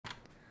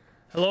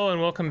Hello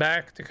and welcome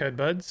back to Code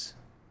Buds.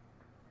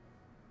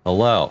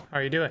 Hello. How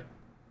are you doing?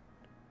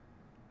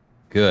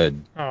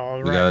 Good. All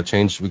We right. gotta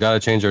change. We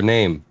gotta change our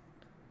name.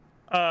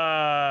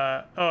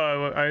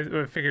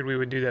 I figured we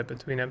would do that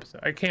between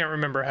episodes. I can't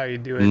remember how you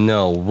do it.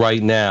 No,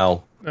 right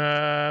now.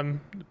 The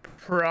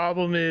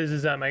problem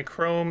is that my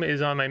Chrome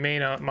is on my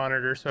main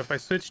monitor, so if I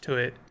switch to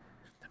it,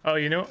 oh,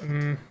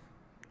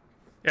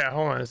 yeah,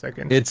 hold on a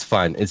second. It's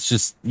fine. It's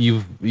just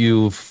you've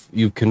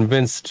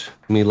convinced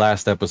me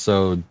last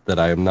episode that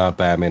I am not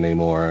Batman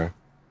anymore.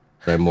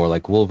 That I'm more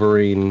like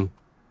Wolverine.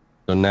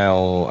 So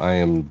now I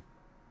am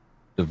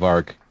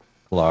Dvark,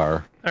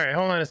 Clar. All right,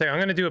 hold on a second. I'm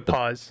gonna do a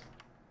pause.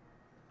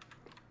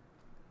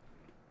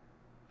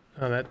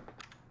 Oh, that.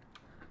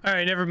 All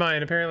right, never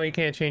mind. Apparently, you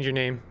can't change your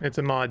name. It's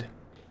a mod.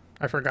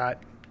 I forgot.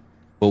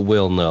 But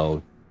we'll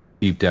know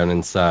deep down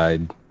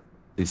inside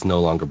he's no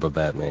longer but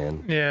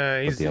Batman. Yeah,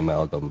 But he's the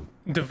amalgam.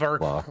 Dvark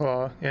Claw.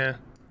 Claw. Yeah.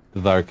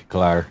 Dvark,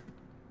 Clar.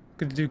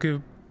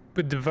 Good,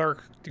 but Dvark,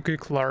 good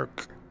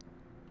Clark.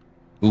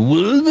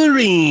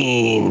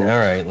 Wolverine. All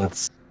right,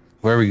 let's.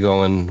 Where are we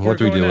going? What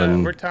are we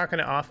doing? We're talking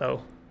to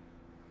Otho.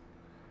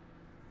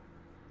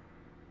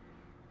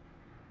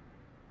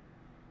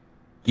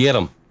 Get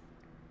him.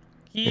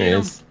 There he Yeah.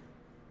 is.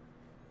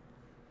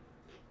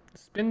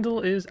 Spindle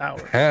is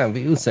ours. Have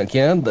you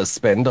secured the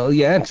spindle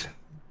yet?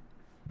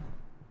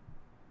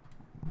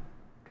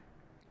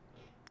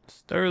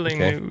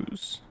 Sterling Okay.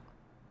 news.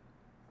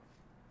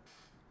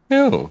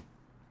 No.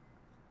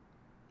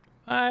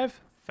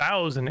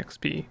 5,000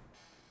 XP.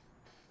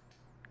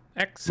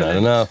 Excellent. Not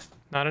enough.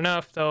 Not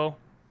enough, though.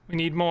 We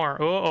need more.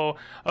 Uh-oh.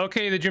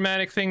 Okay, the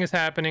dramatic thing is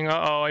happening.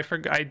 Uh-oh, I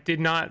forgot. I did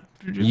not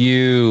prepare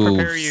You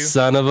you.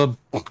 son of a...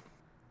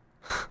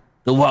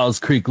 The walls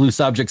creak, loose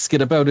objects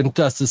skid about, and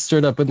dust is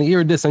stirred up in the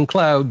iridescent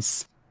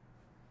clouds.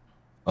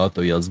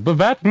 Otto yells, "But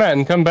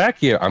Batman, come back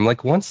here!" I'm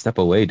like, one step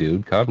away,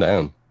 dude. Calm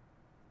down.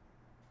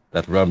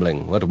 That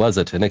rumbling, what was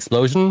it? An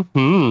explosion?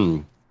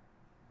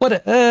 What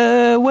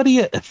are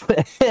you...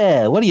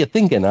 what are you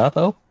thinking,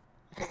 Otto?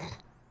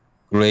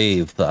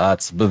 Grave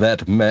thoughts,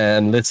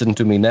 Batman. Listen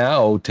to me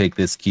now. Take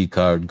this key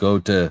card, go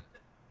to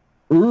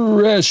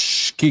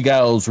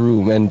Reshkigal's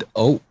room, and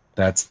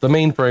that's the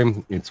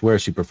mainframe. It's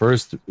what she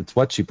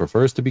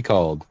prefers to be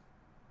called.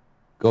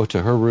 Go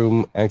to her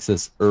room,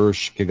 access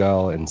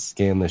Urshkigal, and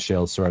scan the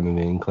shell surrounding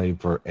the enclave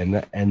for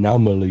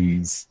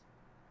anomalies.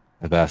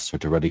 I've asked her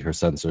to ready her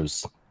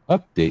sensors.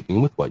 Update me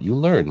with what you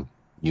learn.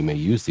 You may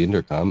use the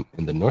intercom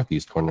in the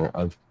northeast corner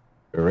of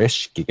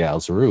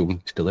Urshkigal's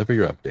room to deliver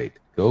your update.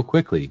 Go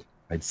quickly.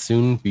 I'd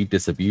soon be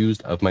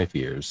disabused of my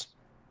fears.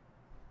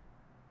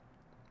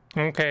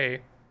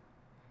 Okay.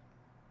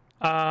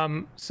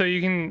 So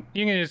you can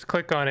just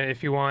click on it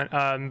if you want.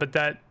 But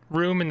that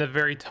room in the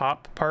very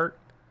top part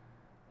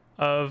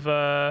of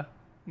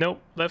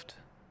nope, left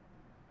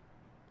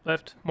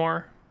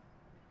more.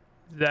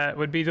 That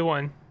would be the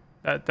one.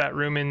 That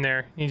room in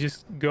there. You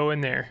just go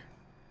in there.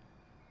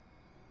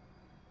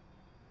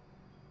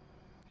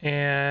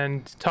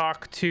 And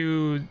talk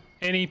to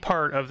any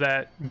part of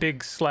that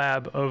big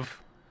slab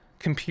of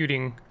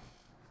computing.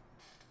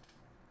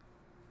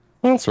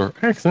 Answer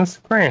access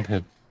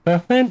granted. The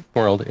vent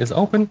world is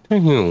open to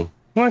you.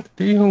 What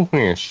do you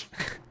wish?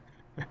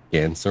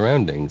 Scan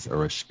surroundings,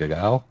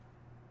 Urshkigal.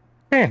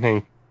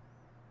 Scanning.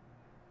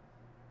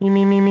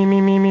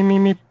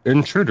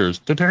 Intruders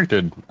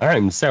detected.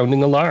 I'm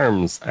sounding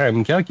alarms.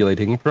 I'm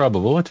calculating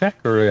probable attack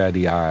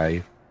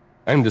radii.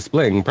 I'm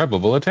displaying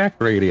probable attack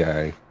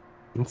radii.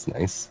 That's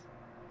nice.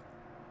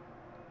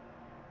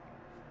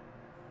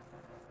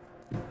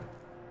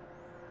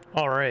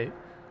 All right.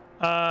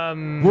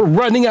 We're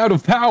running out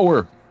of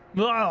power.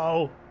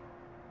 Oh.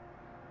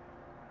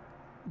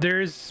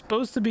 There's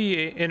supposed to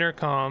be an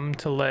intercom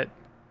to let.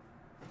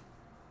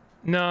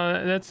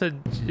 No, that's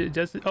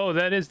oh,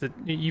 that is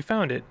you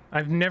found it.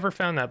 I've never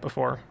found that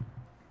before.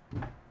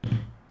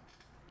 Can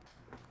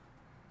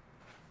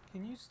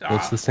you stop?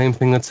 It's the same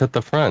thing that's at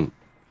the front.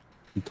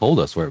 He told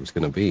us where it was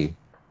going to be.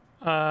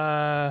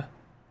 Yeah,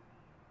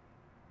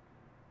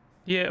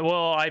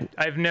 well,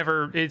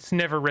 it's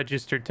never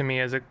registered to me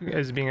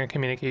as being a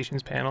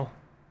communications panel.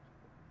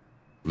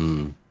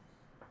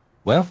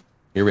 Well,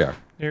 here we are.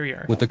 There we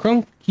are. With the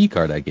Chrome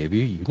keycard I gave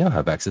you, you now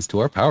have access to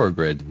our power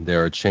grid.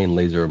 There are chain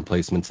laser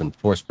emplacements and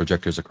force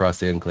projectors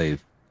across the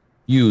enclave.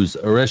 Use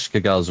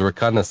Urshkigal's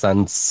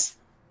reconnaissance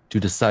to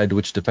decide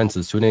which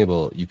defenses to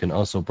enable. You can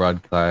also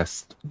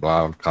broadcast an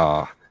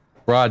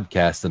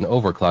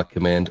overclock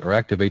command or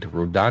activate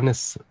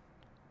Rodanis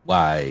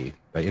Y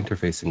by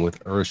interfacing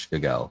with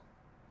Urshkigal.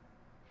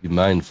 Be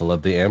mindful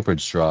of the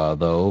amperage draw,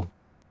 though.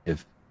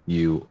 If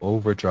you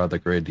overdraw the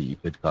grid, you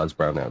could cause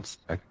brownouts.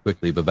 Act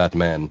quickly,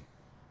 Batman.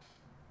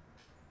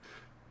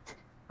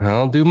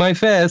 I'll do my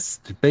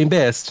best. My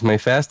best. My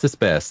fastest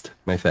best.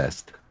 My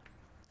fast.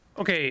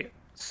 Okay,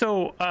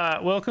 so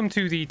welcome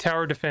to the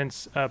tower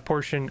defense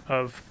portion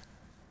of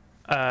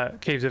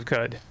Caves of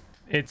Cud.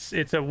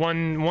 It's a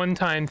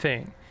one-time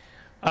thing.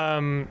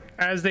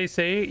 As they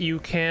say, you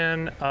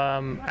can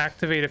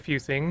activate a few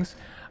things.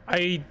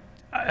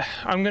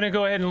 I'm gonna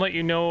go ahead and let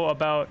you know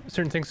about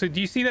certain things. So do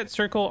you see that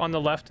circle on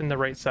the left and the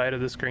right side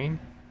of the screen?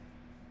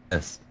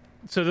 Yes.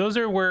 So those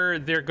are where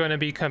they're going to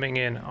be coming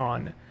in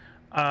on.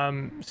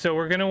 So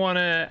we're going to want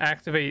to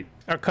activate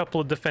a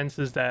couple of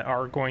defenses that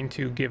are going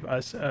to give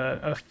us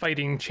a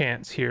fighting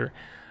chance here.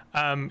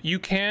 You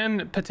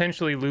can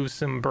potentially lose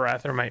some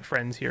Barathermite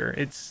friends here.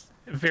 It's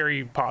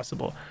very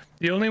possible.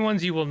 The only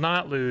ones you will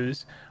not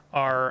lose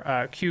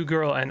are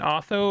Q-Girl and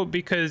Otho,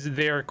 because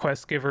they are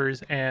quest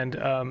givers, and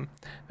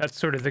that's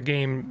sort of the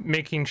game,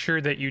 making sure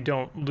that you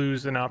don't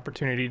lose an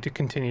opportunity to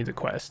continue the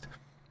quest.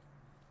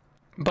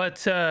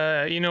 But,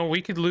 you know,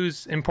 we could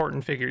lose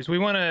important figures. We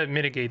want to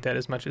mitigate that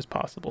as much as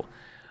possible.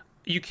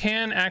 You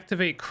can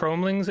activate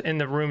Chromelings in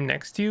the room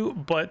next to you,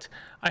 but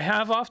I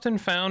have often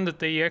found that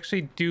they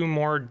actually do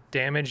more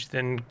damage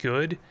than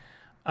good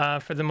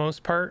for the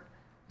most part.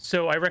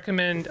 So I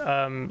recommend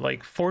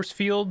like force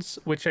fields,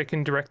 which I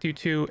can direct you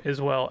to, as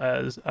well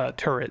as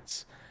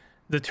turrets.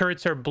 The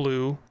turrets are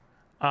blue,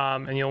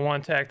 and you'll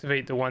want to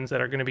activate the ones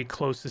that are going to be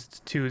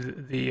closest to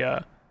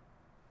the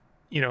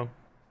you know,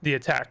 the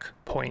attack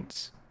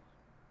points.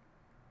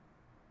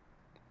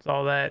 Is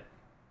all that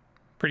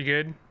pretty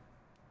good?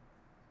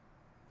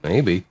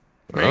 Maybe.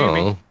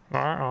 Maybe.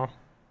 Why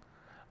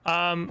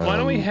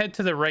don't we head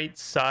to the right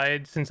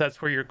side, since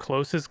that's where you're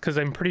closest, because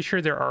I'm pretty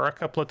sure there are a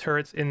couple of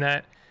turrets in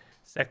that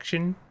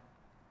section.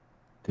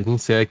 Didn't you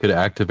say I could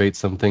activate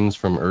some things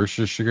from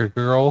Ursha's Sugar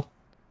Girl?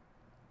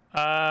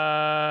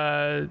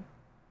 Yeah,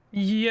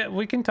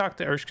 we can talk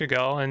to Urshka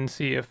Girl and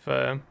see if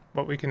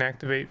what we can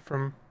activate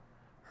from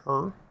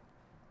her.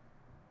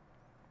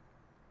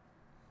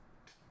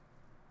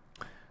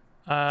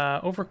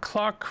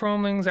 Overclock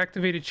Chromelings,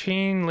 activated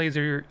chain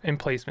laser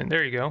emplacement.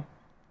 There you go.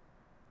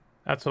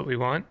 That's what we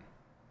want.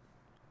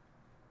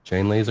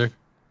 Chain laser?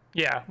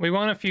 Yeah, we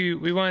want a few.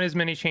 We want as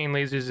many chain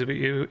lasers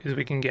as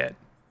we can get.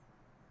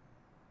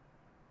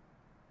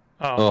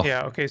 Oh,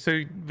 yeah. Okay,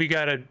 so we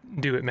gotta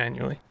do it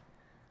manually.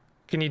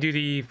 Can you do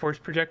the force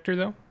projector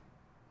though?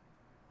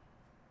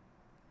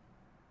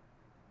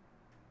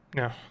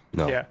 No.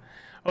 No. Yeah.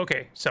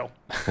 Okay, so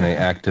Can I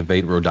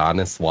activate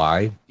Rhodanus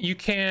Y? you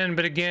can,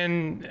 but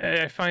again,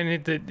 I find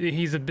it that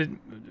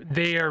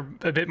they are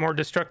a bit more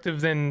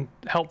destructive than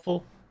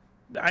helpful.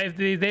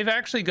 They've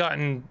actually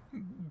gotten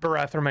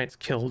Barathermites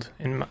killed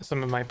in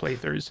some of my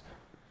playthroughs.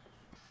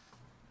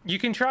 You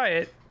can try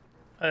it.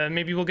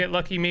 Maybe we'll get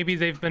lucky. Maybe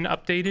they've been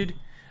updated.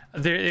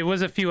 It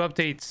was a few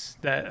updates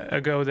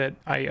ago that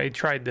I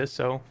tried this,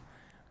 so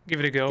give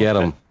it a go. Get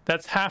 'em.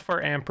 That's half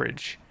our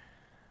amperage.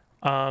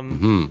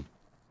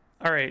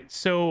 All right,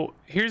 so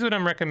here's what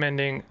I'm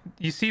recommending.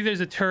 You see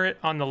there's a turret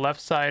on the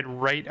left side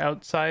right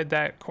outside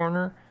that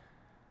corner.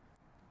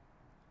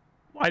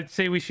 I'd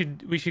say we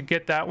should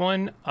get that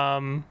one,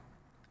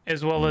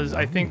 as well as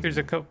I think there's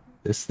a couple.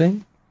 This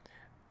thing?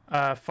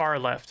 Far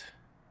left,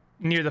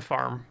 near the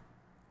farm.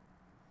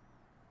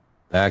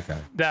 That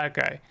guy. That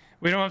guy.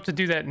 We don't have to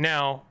do that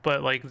now,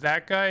 but like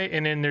that guy,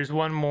 and then there's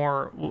one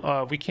more.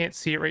 We can't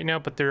see it right now,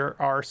 but there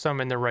are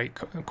some in the right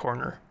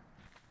corner.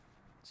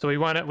 So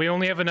we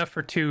only have enough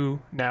for 2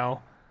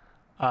 now,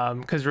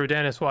 because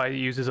Rhodanus Y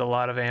uses a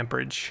lot of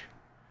amperage.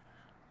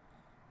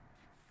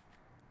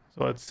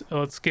 So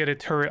let's get a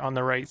turret on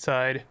the right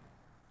side.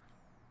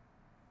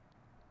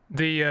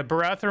 The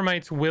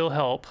Barathermites will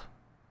help,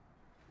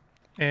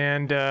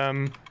 and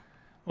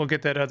we'll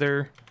get that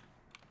other.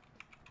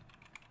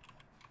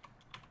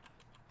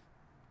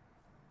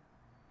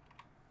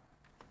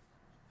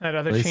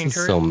 This chain is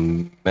turret. so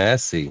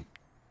messy.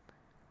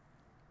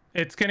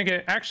 It's gonna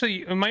get,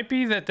 actually, it might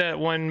be that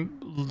one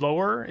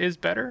lower is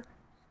better,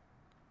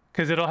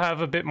 because it'll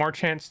have a bit more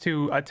chance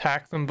to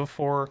attack them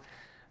before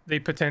they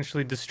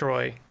potentially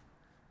destroy.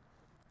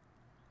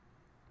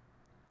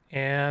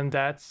 And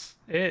that's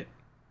it.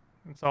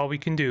 That's all we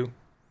can do.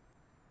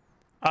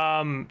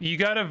 You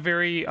got a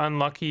very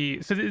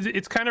unlucky, so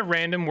it's kind of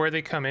random where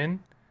they come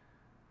in.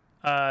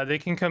 They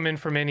can come in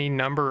from any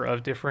number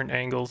of different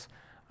angles.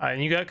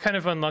 And you got kind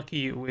of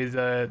unlucky with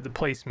the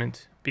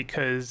placement,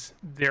 because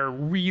they're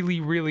really,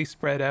 really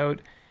spread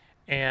out,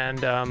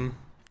 and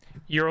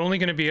you're only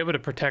going to be able to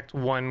protect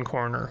one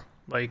corner.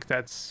 Like,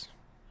 that's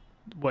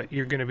what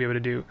you're going to be able to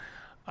do.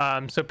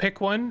 So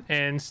pick one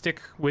and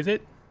stick with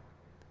it,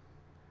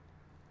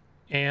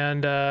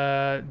 and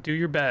do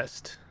your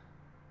best.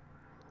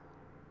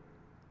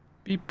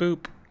 Beep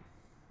boop.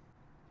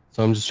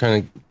 So I'm just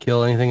trying to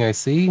kill anything I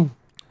see?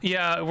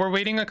 Yeah, we're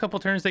waiting a couple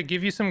turns. They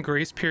give you some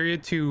grace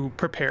period to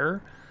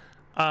prepare.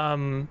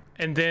 And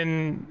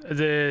then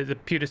the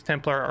Putus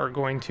Templar are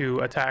going to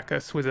attack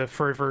us with a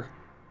fervor.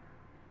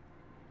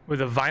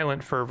 With a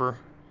violent fervor.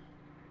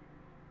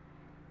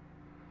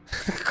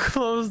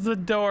 Close the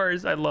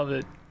doors. I love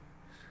it.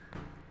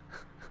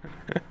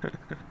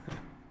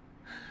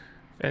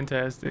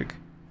 Fantastic.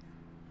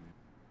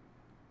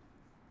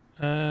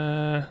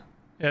 Yeah,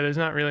 there's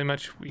not really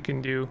much we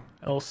can do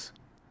else.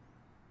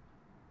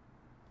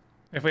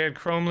 If we had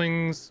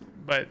Chromelings,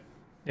 but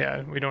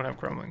yeah, we don't have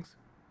Chromelings.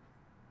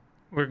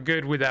 We're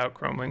good without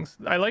chromelings.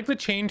 I like the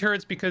chain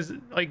turrets because,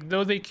 like,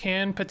 though they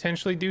can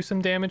potentially do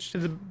some damage to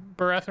the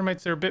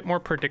Barathromites, they're a bit more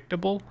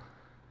predictable.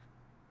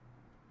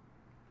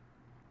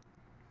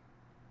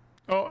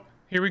 Oh,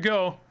 here we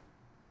go.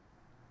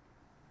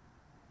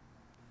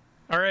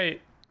 All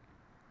right.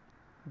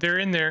 They're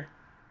in there.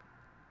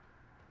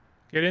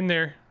 Get in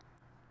there.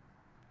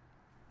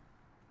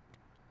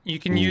 You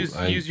can use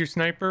your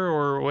sniper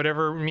or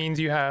whatever means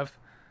you have.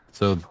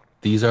 So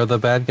these are the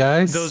bad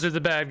guys? Those are the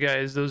bad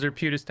guys. Those are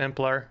Putis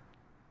Templar.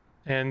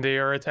 And they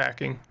are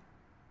attacking.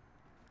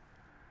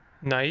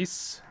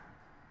 Nice.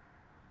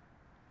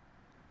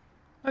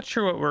 Not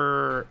sure what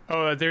we're...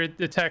 Oh, they're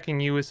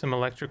attacking you with some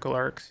electrical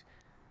arcs.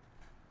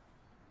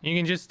 You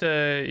can just,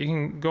 you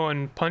can go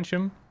and punch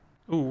them.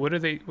 Ooh, what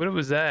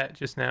was that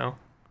just now?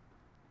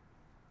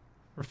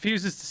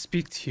 Refuses to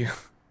speak to you.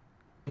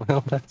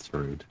 Well, that's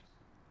rude.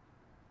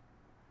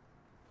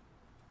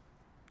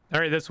 All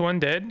right, that's one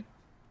dead.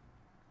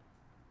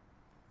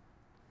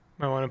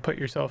 Might want to put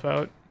yourself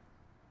out.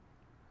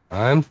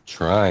 I'm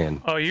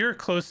trying. Oh, you're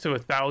close to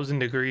 1,000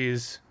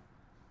 degrees.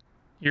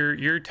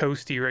 You're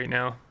toasty right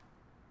now.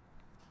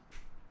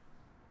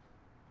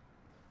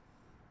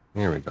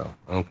 Here we go.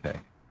 Okay.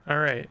 All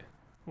right.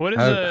 What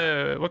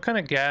is what kind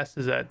of gas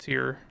is that to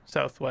your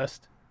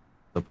southwest?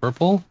 The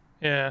purple?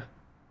 Yeah.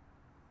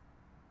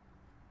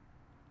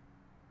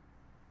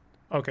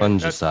 Okay,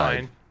 Fungicide. that's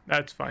fine.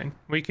 That's fine.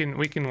 We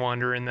can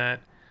wander in that.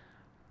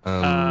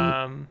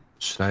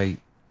 Should I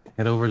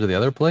head over to the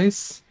other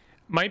place?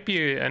 Might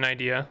be an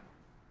idea.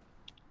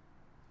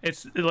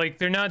 It's like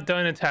they're not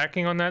done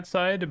attacking on that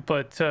side,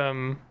 but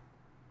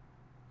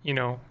you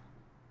know,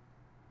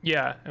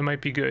 yeah, it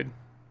might be good.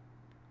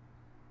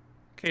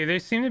 Okay, they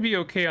seem to be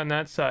okay on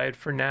that side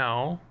for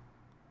now.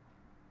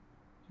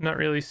 Not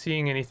really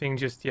seeing anything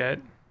just yet.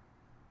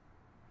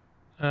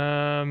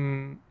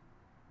 Not.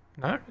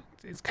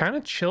 It's kind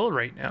of chill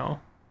right now.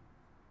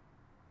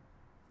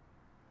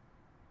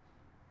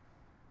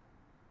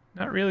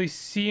 Not really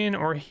seeing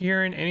or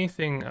hearing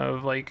anything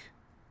of, like,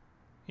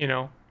 you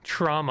know,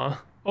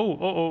 trauma.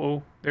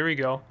 Oh, there we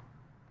go.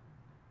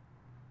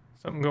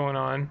 Something going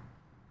on.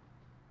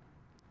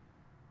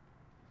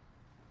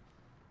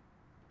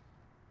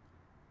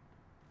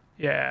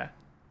 Yeah.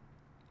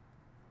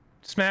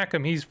 Smack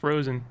him, he's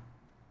frozen.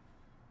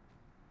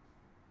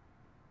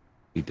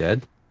 He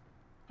dead?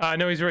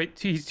 No, he's right.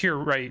 He's to your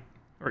right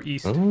or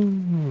east.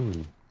 Oh.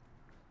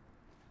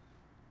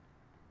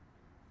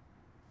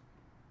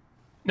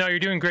 No, you're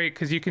doing great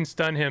because you can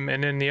stun him,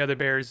 and then the other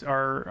bears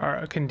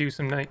can do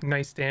some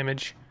nice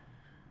damage.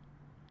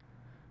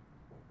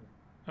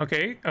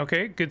 Okay,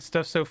 good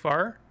stuff so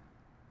far.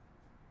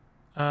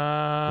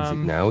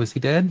 Is he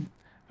dead?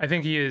 I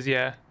think he is,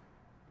 yeah.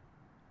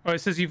 Oh, it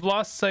says you've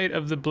lost sight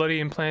of the bloody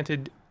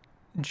implanted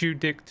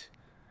Judite.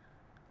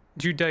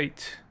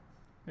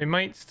 They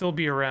might still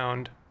be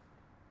around.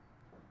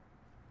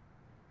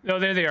 Oh,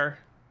 there they are.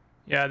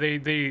 Yeah,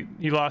 you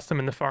lost them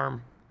in the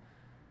farm.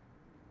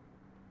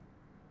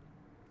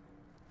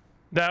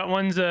 That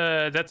one's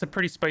that's a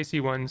pretty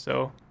spicy one,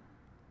 so.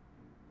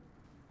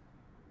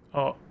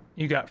 Oh,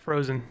 you got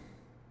frozen.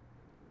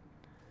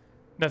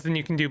 Nothing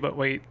you can do but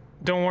wait.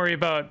 Don't worry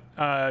about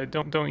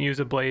don't use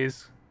a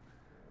blaze.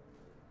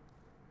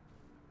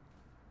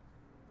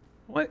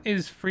 What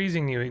is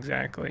freezing you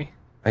exactly?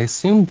 I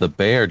assumed the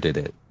bear did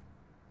it.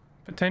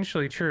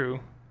 Potentially true.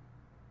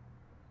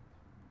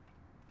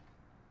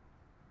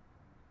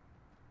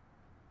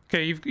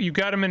 Okay, you've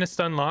got him in a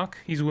stun lock.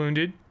 He's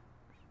wounded.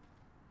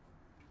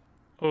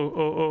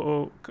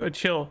 Oh.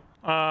 Chill.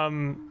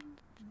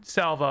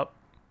 Salve up.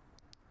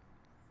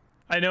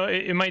 I know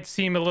it might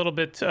seem a little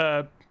bit,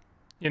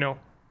 you know,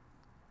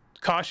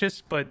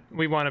 cautious, but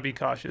we want to be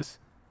cautious.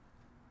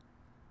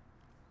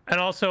 And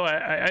also,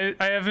 I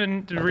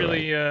haven't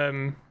really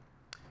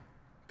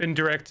been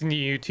directing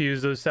you to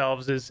use those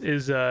salves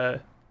as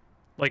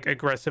like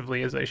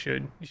aggressively as I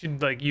should. You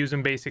should like use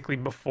them basically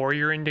before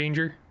you're in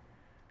danger.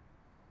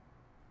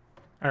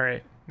 All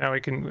right, now we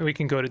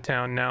can go to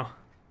town now.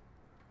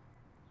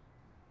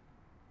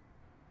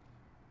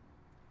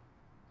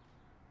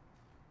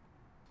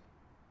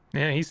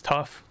 Yeah, he's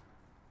tough.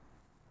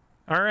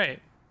 All right.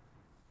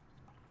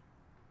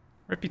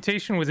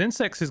 Reputation with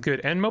insects is good.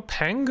 And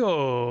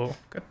Mopango.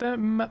 Got that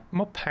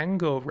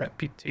Mopango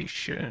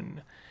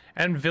reputation.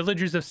 And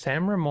villagers of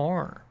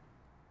Samramore.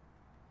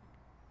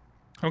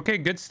 Okay,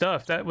 good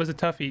stuff. That was a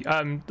toughie.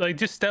 Like,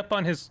 just step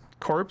on his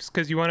corpse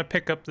because you want to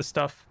pick up the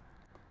stuff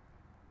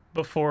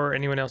before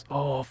anyone else.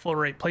 Oh, full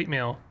right plate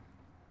mail.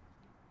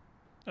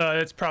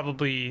 That's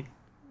probably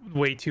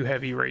way too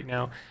heavy right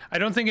now. I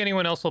don't think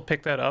anyone else will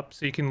pick that up,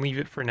 so you can leave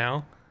it for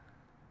now.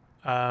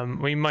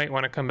 We might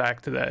want to come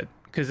back to that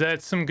because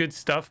that's some good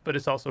stuff, but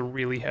it's also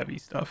really heavy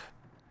stuff.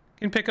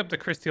 You can pick up the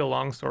Crystal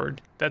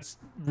Longsword. That's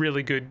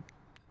really good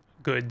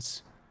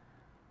goods.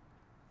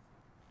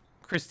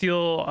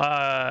 Crystal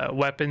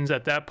weapons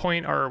at that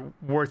point are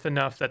worth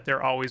enough that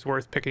they're always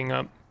worth picking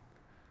up.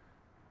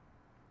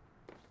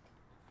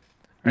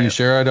 You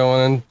sure I don't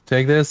want to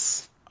take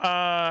this?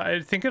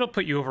 I think it'll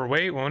put you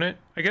overweight, won't it?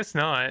 I guess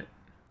not.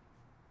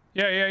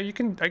 Yeah, you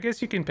can. I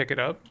guess you can pick it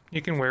up.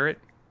 You can wear it.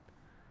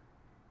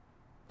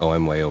 Oh,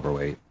 I'm way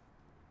overweight.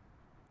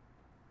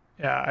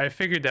 Yeah, I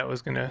figured that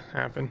was gonna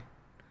happen.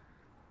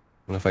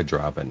 What if I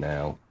drop it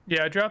now?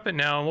 Yeah, drop it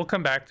now and we'll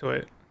come back to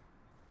it.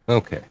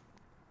 Okay.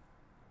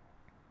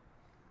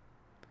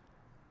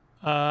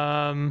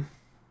 Um,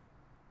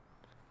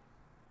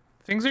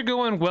 things are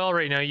going well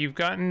right now. You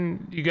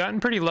gotten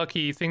pretty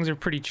lucky. Things are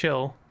pretty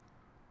chill.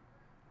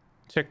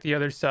 Check the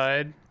other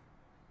side.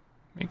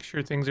 Make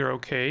sure things are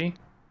okay.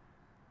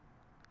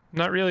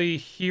 Not really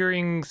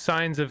hearing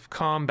signs of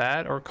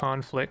combat or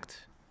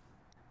conflict.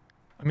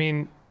 I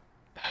mean,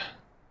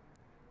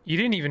 you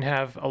didn't even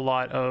have a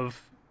lot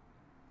of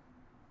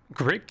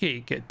Grit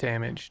Gate get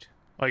damaged.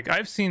 Like,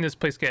 I've seen this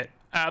place get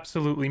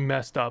absolutely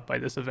messed up by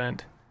this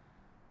event.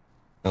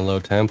 Hello,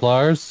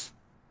 Templars.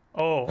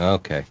 Oh.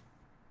 Okay.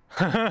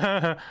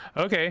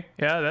 Okay.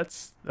 Yeah,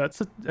 that's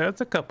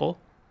a couple.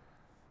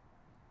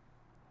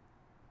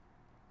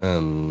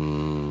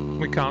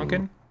 We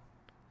conking?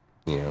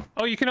 Yeah.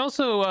 Oh, you can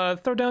also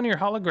throw down your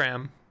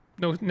hologram.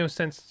 No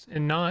sense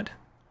in not.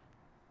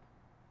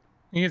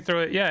 You can throw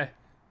it. Yeah.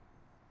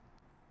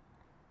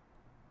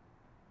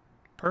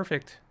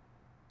 Perfect.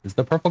 Is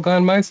the purple guy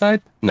on my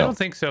side? No. I don't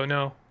think so.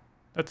 No,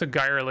 that's a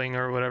Gaelen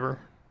or whatever.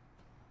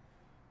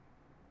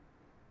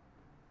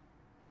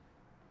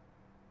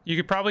 You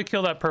could probably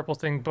kill that purple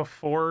thing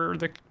before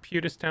the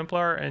Putis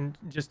Templar and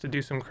just to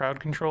do some crowd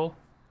control.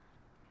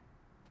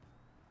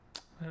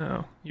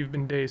 Oh, you've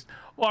been dazed.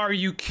 Well, are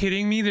you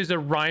kidding me? There's a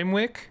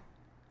Rhymewick?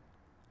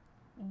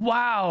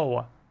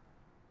 Wow.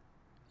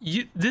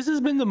 This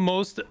has been the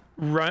most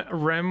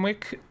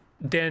Rhymewick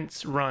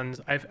dense runs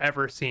I've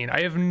ever seen.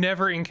 I have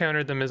never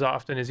encountered them as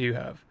often as you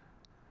have.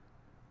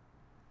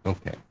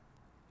 Okay.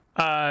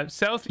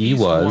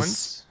 Southeast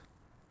once.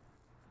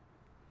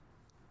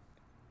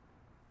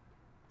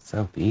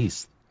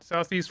 Southeast.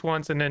 Southeast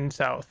once and then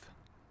south.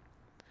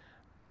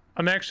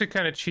 I'm actually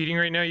kind of cheating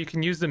right now. You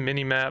can use the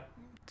mini map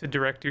to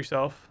direct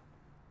yourself.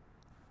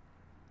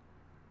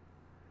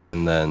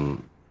 And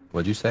then,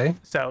 what'd you say?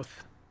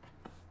 South.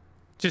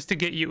 Just to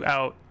get you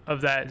out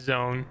of that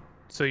zone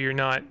so you're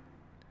not...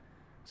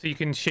 So you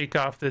can shake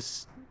off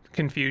this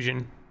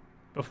confusion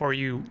before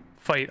you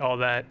fight all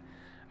that.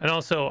 And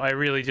also, I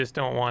really just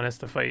don't want us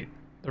to fight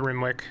the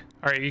Rimwick.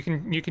 All right,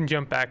 you can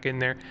jump back in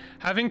there.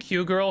 Having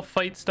Q Girl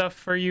fight stuff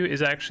for you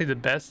is actually the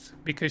best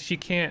because she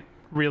can't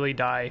really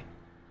die.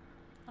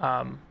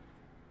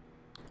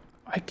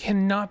 I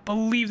cannot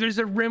believe there's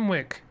a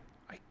Rimwick.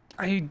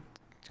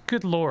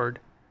 Good lord.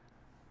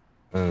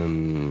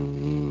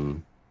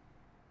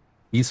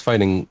 He's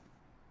fighting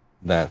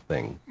that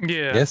thing.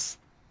 Yeah. Yes?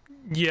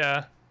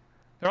 Yeah.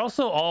 They're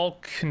also all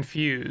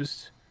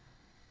confused.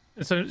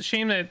 It's a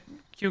shame that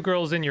Q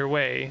Girl's in your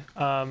way,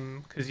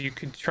 because you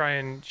could try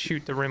and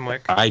shoot the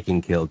Rimwick. I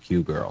can kill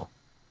Q Girl.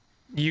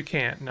 You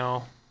can't,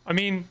 no. I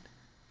mean,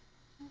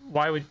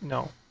 why would...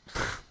 No.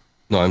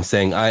 No, I'm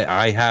saying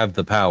I have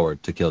the power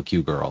to kill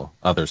Q Girl.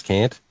 Others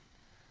can't?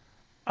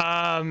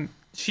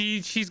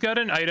 She's got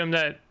an item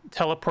that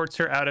teleports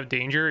her out of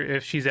danger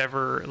if she's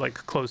ever, like,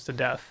 close to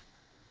death.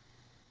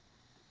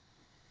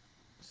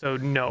 So,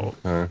 no.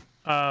 Okay.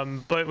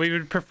 But we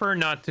would prefer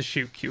not to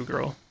shoot Q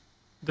Girl.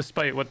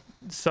 Despite what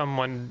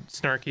someone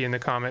snarky in the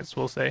comments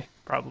will say,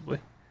 probably.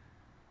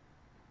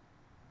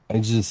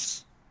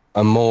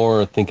 I'm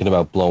more thinking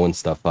about blowing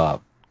stuff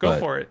up. Go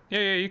for it.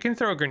 Yeah, you can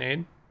throw a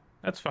grenade.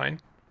 That's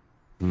fine.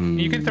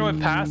 You can throw it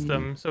past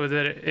them so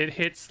that it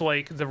hits,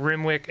 like, the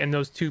Rimwick and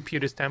those two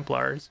Putis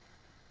Templars.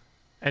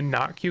 And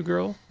not Q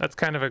Girl. That's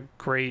kind of a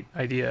great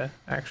idea,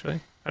 actually.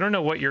 I don't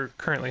know what you're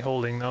currently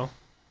holding, though.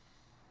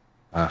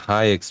 A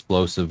high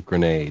explosive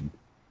grenade.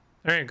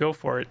 Alright, go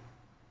for it.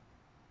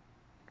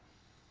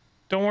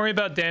 Don't worry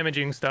about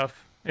damaging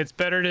stuff. It's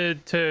better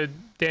to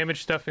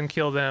damage stuff and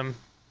kill them.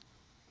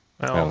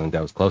 Well, I don't think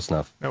that was close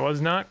enough. That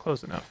was not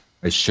close enough.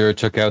 I sure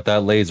took out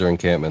that laser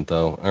encampment,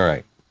 though. All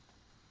right.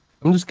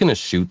 I'm just going to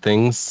shoot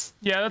things.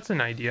 Yeah, that's an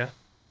idea.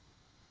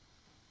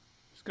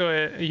 Just go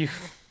ahead.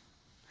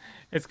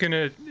 It's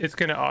gonna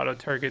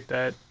auto-target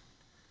that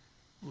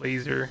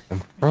laser.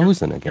 I'm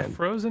frozen again. You're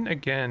frozen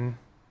again.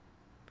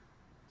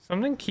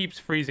 Something keeps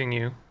freezing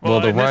you. Well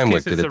the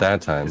Rhymewick did it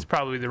that time. It's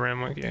probably the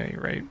Rhymewick. Yeah,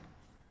 you're right.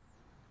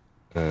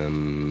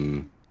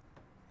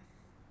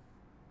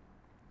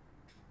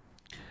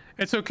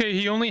 It's okay.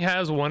 He only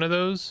has one of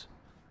those.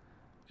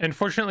 And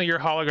fortunately, your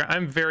hologram...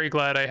 I'm very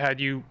glad I had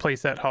you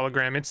place that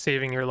hologram. It's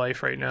saving your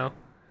life right now.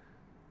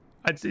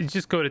 I'd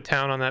just go to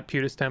town on that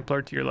Putis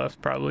Templar to your left,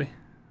 probably.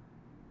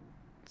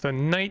 It's a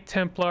Knight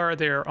Templar.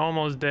 They're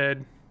almost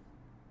dead.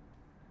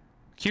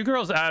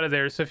 Q-Girl's out of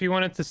there, so if you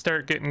wanted to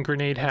start getting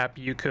grenade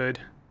happy, you could.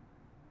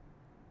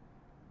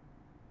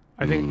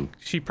 I think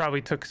she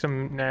probably took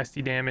some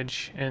nasty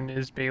damage and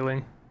is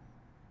bailing.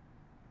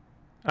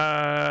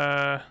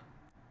 Could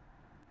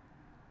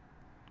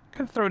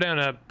throw down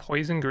a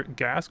poison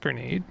gas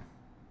grenade.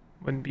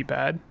 Wouldn't be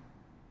bad.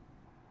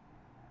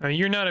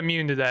 You're not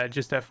immune to that,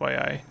 just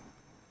FYI.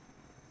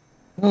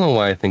 I don't know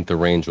why I think the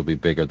range will be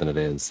bigger than it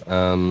is.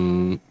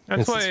 That's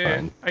This is why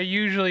fine. I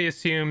usually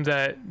assume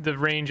that the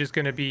range is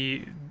going to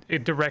be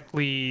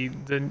directly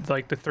the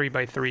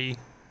 3x3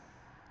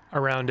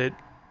 around it.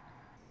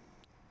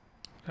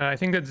 I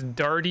think that's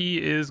Darty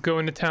is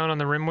going to town on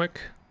the Rimwick.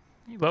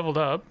 You leveled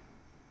up.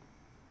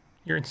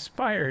 You're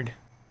inspired.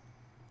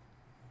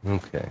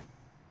 Okay.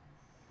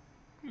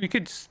 We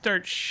could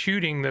start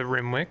shooting the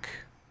Rimwick.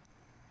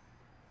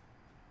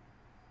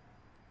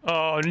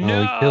 Oh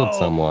no! Oh, he killed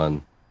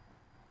someone.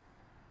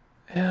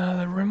 Yeah,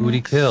 the Who'd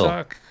he Rimwicks kill?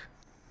 suck.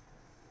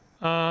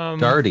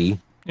 Darty.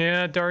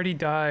 Yeah, Darty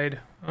died.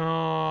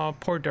 Oh,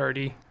 poor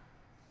Darty.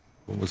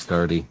 What was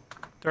Darty?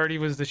 Darty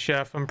was the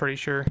chef, I'm pretty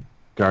sure.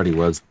 Darty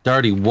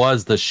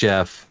was the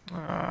chef.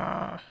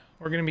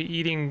 We're gonna be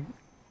eating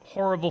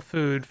horrible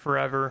food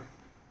forever.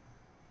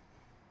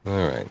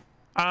 All right.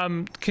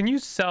 Can you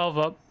salve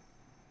up?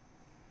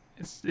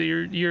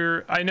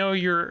 I know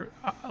you're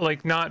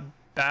like not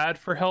bad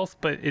for health,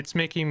 but it's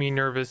making me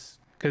nervous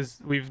because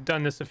we've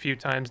done this a few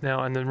times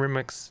now, and the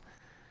Rimwicks,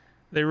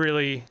 they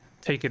really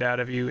take it out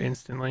of you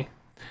instantly.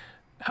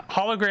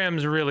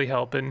 Holograms really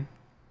helping.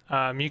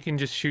 You can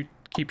just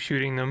keep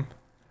shooting them.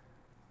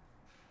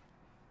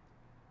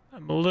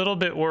 I'm a little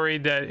bit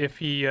worried that if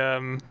he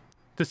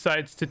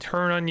decides to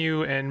turn on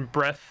you and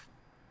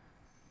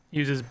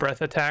uses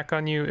breath attack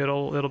on you,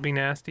 it'll be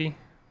nasty.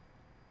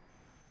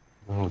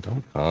 Oh,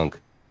 don't conk.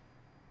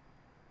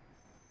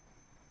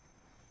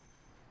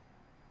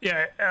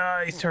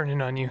 Yeah, he's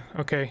turning on you.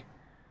 Okay.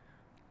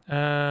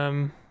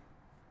 Are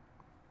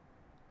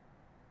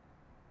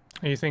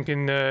you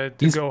thinking to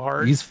go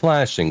hard? He's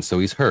flashing, so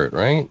he's hurt,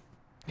 right?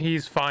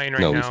 He's fine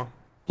right No, now.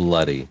 he's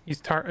bloody.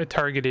 He's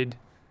targeted.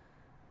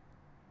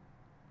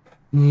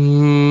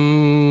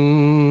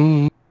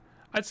 Mm.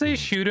 I'd say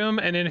shoot him,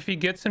 and then if he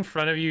gets in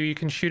front of you, you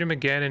can shoot him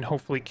again and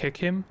hopefully kick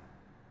him.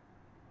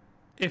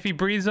 If he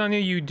breathes on you,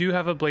 you do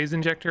have a blaze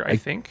injector, I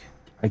think.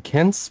 I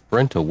can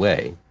sprint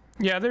away.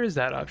 Yeah, there is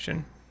that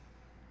option.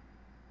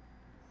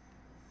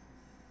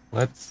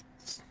 Let's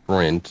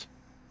sprint.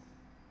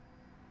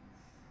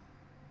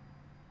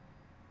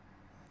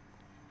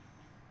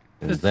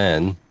 And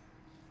then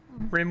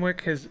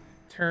Rimwick has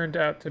turned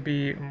out to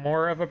be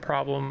more of a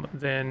problem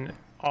than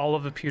all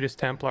of the Putis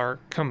Templar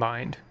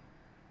combined.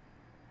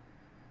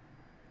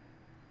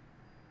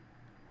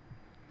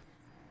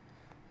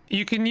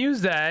 You can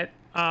use that.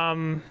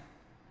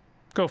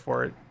 Go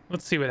for it.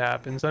 Let's see what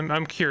happens.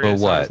 I'm curious.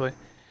 For what? Honestly.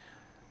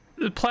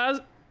 The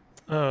plasma.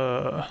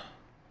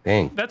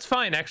 dang. That's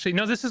fine, actually.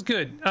 No, this is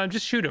good.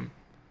 Just shoot him.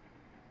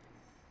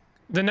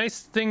 The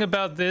nice thing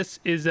about this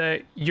is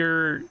that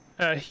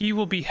he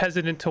will be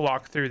hesitant to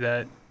walk through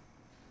that.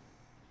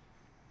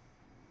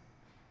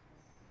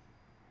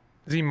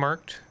 Is he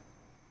marked?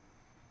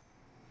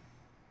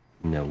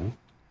 No.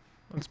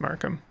 Let's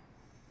mark him.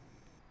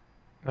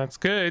 That's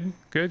good.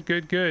 Good,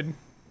 good, good.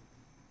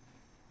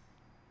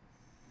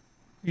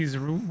 He's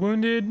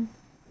wounded.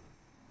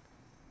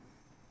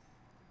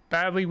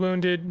 Badly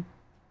wounded.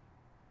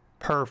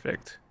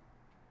 Perfect.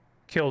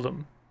 Killed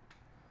him.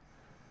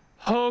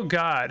 Oh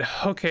god.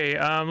 Okay,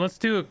 let's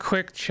do a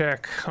quick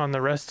check on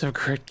the rest of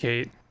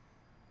Gritgate.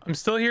 I'm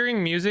still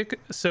hearing music,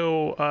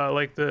 so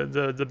like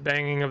the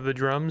banging of the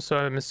drums, so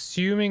I'm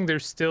assuming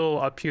there's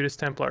still a Putis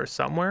Templar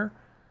somewhere.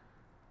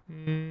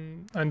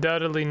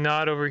 Undoubtedly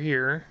not over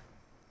here.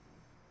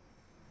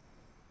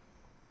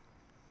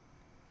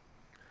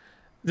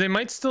 They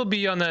might still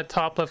be on that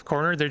top left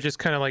corner. They're just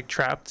kind of like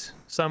trapped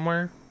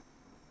somewhere.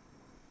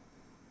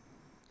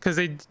 Because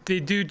they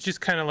do just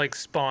kind of like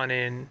spawn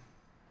in.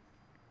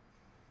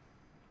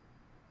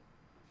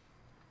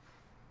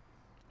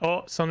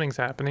 Oh, something's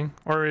happening.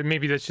 Or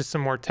maybe that's just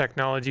some more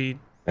technology.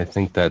 I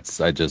think I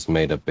just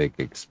made a big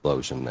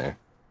explosion there.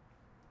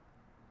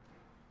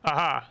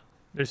 Aha!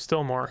 There's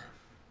still more.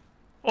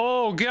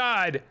 Oh,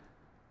 God!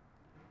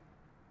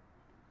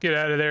 Get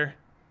out of there.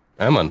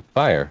 I'm on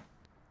fire.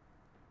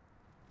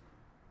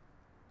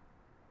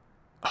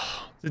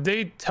 Did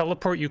they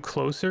teleport you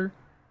closer?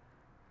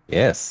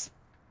 Yes.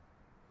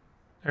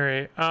 All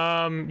right.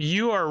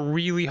 You are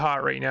really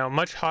hot right now.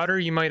 Much hotter,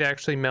 you might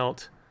actually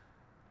melt.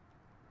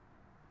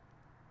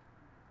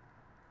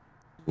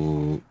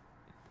 Ooh.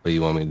 What do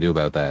you want me to do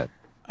about that?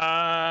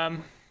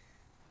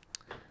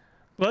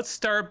 Let's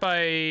start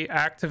by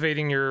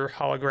activating your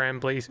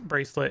hologram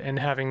bracelet and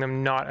having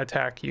them not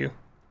attack you.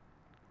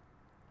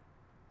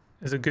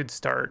 Is a good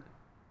start.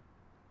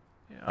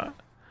 Yeah.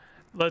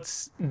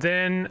 Let's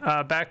then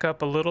back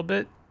up a little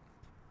bit,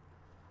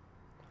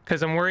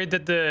 because I'm worried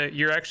that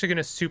you're actually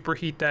going to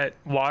superheat that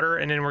water,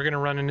 and then we're going to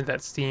run into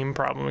that steam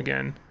problem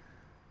again.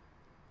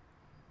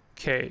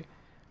 Okay.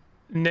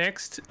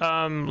 Next,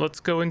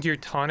 let's go into your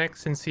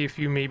tonics and see if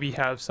you maybe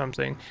have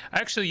something.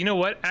 Actually, you know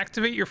what?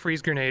 Activate your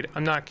freeze grenade.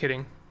 I'm not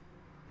kidding.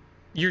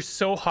 You're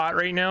so hot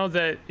right now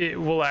that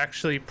it will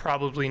actually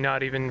probably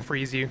not even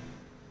freeze you.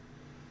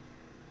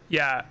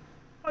 Yeah,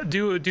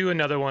 do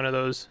another one of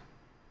those.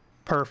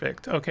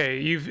 Perfect. Okay,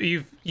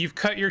 you've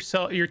cut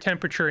your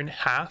temperature in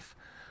half.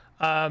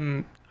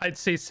 I'd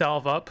say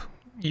salve up.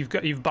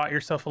 you've bought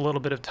yourself a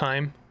little bit of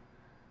time.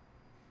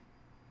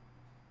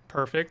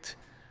 Perfect.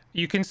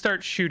 You can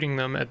start shooting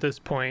them at this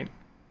point.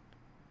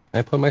 Can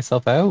I put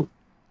myself out?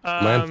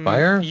 Am I on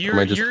fire? Or am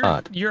I just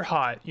hot? You're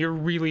hot. You're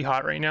really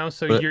hot right now.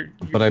 So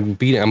but I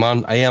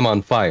am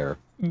on fire.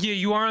 Yeah,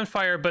 you are on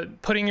fire,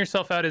 but putting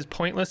yourself out is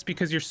pointless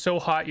because you're so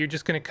hot. You're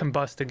just gonna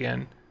combust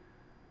again.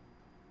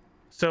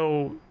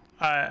 So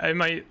I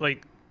might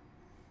like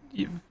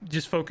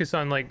just focus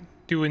on like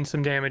doing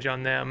some damage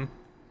on them.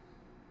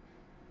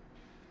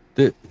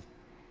 The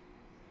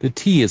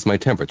T is my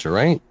temperature,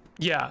 right?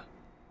 Yeah.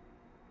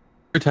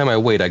 Every time I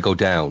wait, I go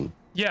down.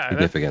 Yeah,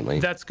 significantly.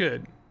 That's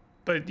good.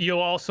 But you'll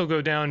also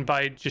go down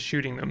by just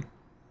shooting them.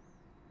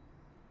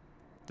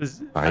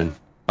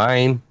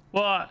 Fine.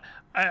 Well,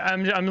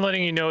 I'm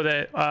letting you know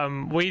that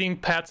waiting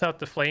pats out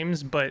the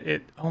flames, but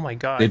it. Oh my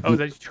god!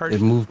 That charged.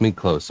 It moved me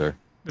closer.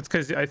 That's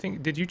because I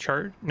think. Did you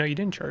charge? No, you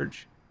didn't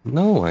charge.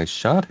 No, I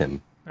shot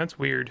him. That's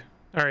weird.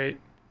 All right,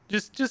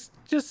 just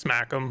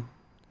smack him.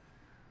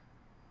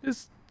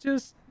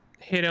 Just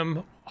hit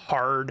him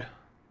hard.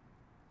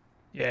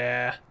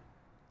 Yeah.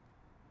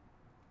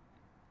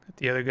 Hit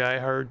the other guy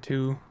hard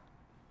too.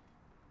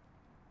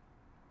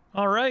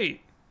 All right,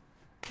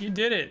 you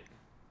did it.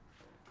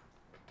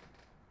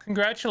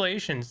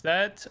 Congratulations.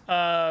 That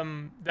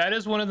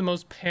is one of the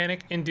most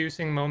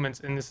panic-inducing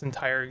moments in this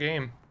entire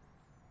game.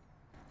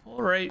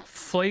 All right,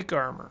 flake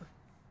armor.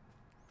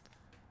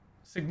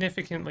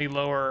 Significantly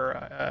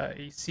lower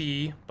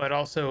AC, but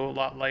also a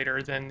lot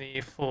lighter than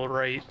the full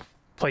right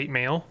plate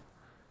mail.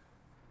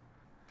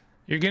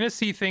 You're gonna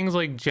see things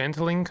like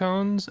gentling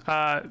cones.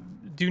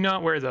 Do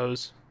not wear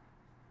those.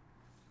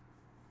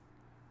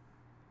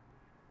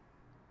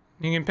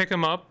 You can pick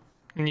them up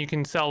and you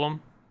can sell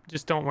them.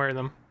 Just don't wear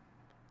them.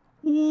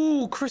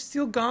 Ooh,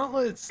 crystal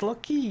gauntlets.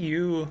 Lucky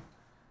you.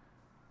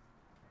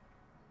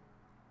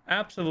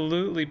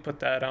 Absolutely put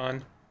that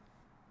on.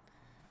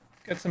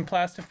 Got some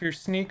plaster for your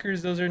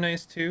sneakers. Those are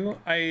nice too.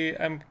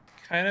 I'm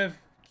kind of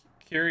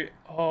curious.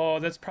 Oh,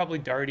 that's probably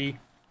Darty.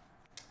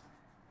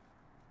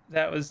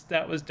 That was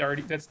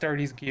Darty. That's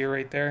Darty's gear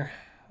right there.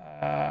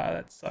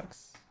 That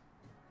sucks.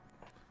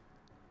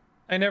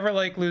 I never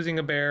like losing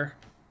a bear.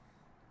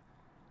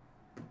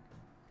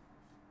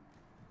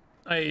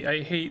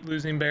 I hate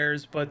losing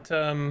bears, but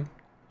oh,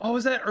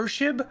 is that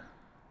Urshib?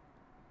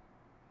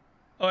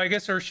 Oh, I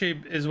guess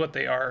Urshib is what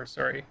they are.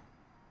 Sorry,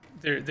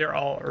 they're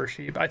all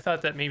Urshib. I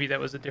thought that maybe that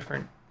was a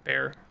different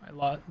bear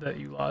that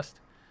you lost.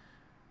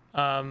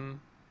 Yeah,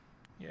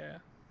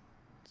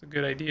 it's a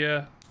good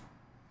idea.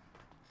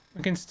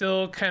 We can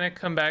still kind of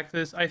come back to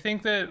this. I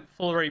think that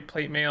full right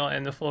plate mail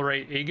and the full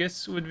right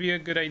Aegis would be a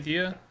good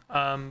idea,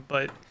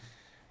 but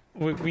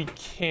we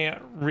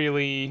can't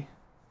really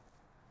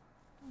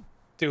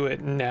do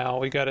it now.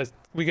 We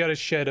gotta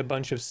shed a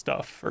bunch of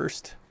stuff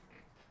first.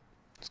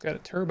 It's got a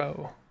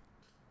turbo.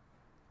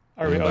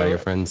 Are we buy your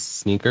friend's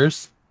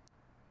sneakers?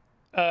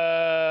 You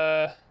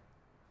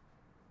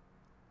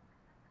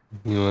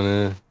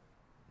wanna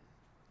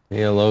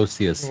hey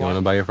Aloysius, you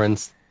wanna buy your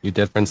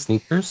dead friend's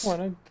sneakers?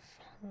 Wanna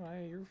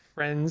buy your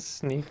friend's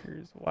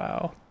sneakers?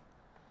 Wow.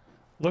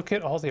 Look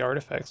at all the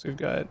artifacts we've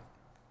got.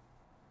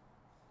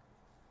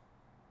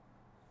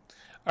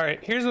 All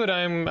right, here's what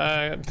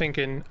I'm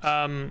thinking.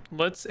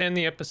 Let's end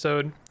the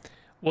episode.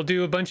 We'll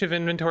do a bunch of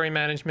inventory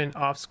management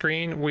off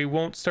screen. We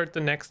won't start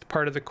the next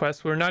part of the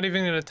quest. We're not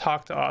even going to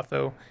talk to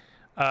Otho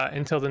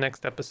until the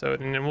next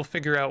episode, and then we'll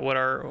figure out what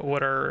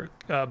our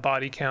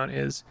body count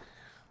is.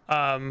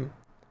 Yeah,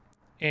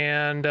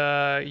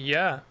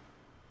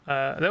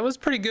 that was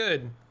pretty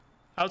good.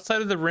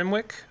 Outside of the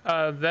Rimwick,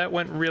 that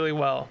went really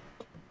well.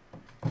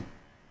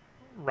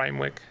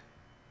 Rhymewick.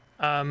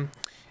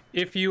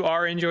 If you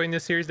are enjoying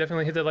this series,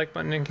 definitely hit the like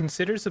button and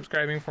consider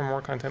subscribing for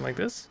more content like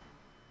this.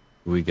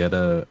 We get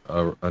an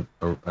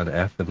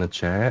F in the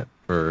chat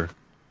for,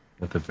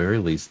 at the very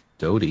least,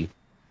 Dodie.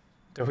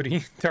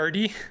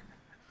 Darty?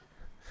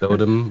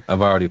 Dotem,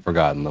 I've already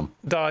forgotten them.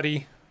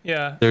 Dottie,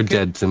 yeah. They're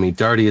dead to me.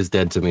 Darty is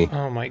dead to me.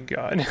 Oh my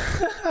god.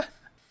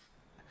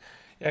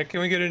 Yeah,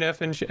 can we get an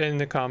F in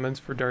the comments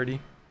for Darty?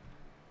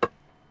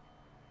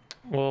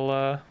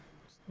 We'll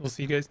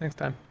see you guys next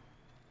time.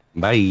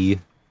 Bye.